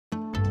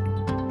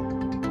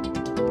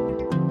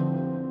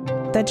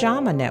the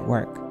JAMA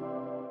Network.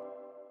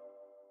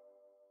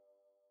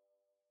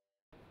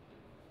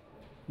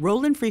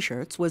 Roland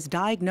Frischertz was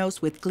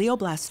diagnosed with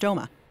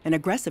glioblastoma, an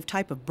aggressive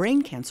type of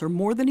brain cancer,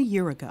 more than a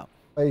year ago.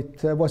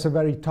 It was a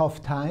very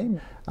tough time.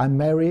 I'm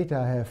married,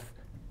 I have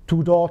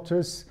 2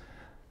 daughters,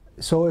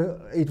 so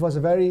it was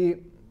a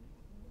very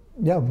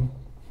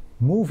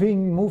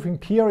moving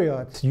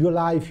period. Your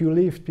life you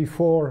lived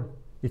before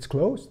it's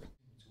closed.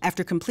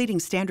 After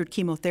completing standard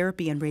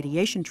chemotherapy and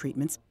radiation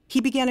treatments,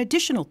 he began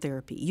additional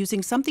therapy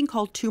using something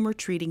called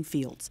tumor-treating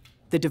fields.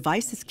 The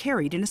device is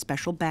carried in a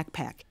special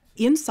backpack.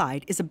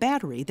 Inside is a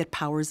battery that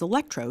powers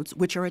electrodes,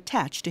 which are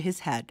attached to his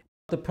head.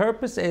 The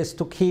purpose is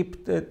to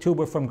keep the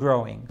tumor from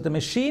growing. The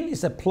machine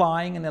is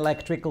applying an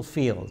electrical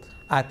field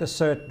at a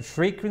certain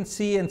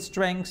frequency and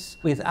strength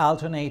with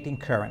alternating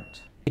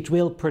current. It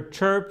will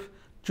perturb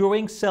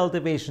during cell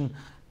division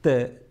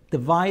the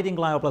dividing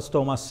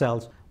glioblastoma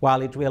cells,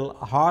 while it will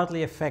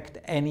hardly affect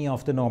any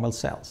of the normal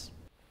cells.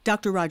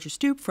 Dr. Roger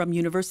Stoop from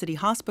University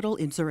Hospital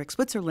in Zurich,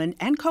 Switzerland,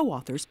 and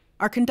co-authors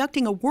are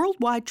conducting a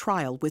worldwide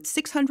trial with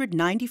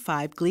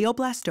 695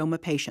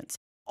 glioblastoma patients,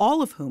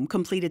 all of whom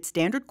completed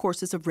standard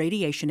courses of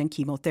radiation and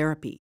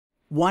chemotherapy.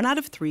 1 out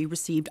of 3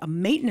 received a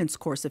maintenance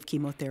course of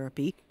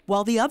chemotherapy,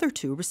 while the other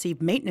 2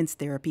 received maintenance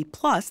therapy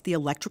plus the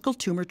electrical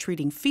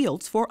tumor-treating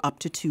fields for up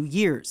to 2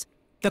 years.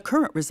 The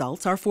current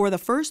results are for the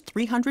first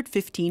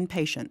 315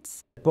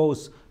 patients.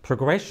 Both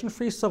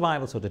progression-free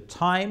survival, so the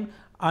time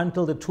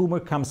until the tumor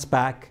comes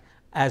back,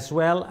 as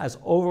well as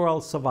overall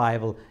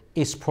survival,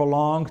 is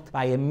prolonged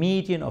by a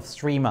median of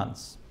 3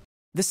 months.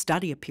 The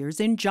study appears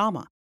in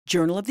JAMA,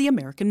 Journal of the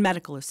American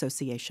Medical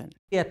Association.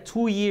 At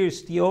 2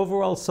 years, the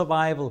overall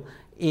survival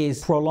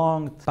is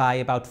prolonged by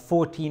about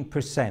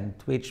 14%,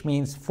 which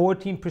means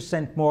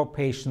 14% more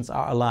patients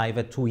are alive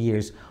at 2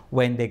 years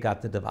when they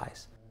got the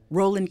device.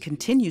 Roland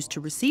continues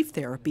to receive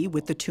therapy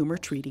with the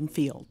tumor-treating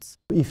fields.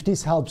 If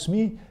this helps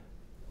me,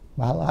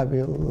 well, I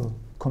will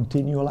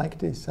continue like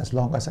this as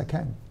long as I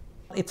can.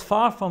 It's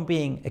far from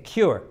being a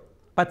cure,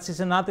 but it's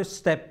another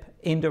step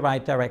in the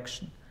right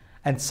direction.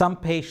 And some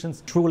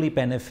patients truly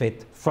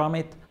benefit from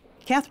it.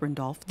 Catherine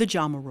Dolph, The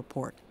JAMA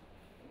Report.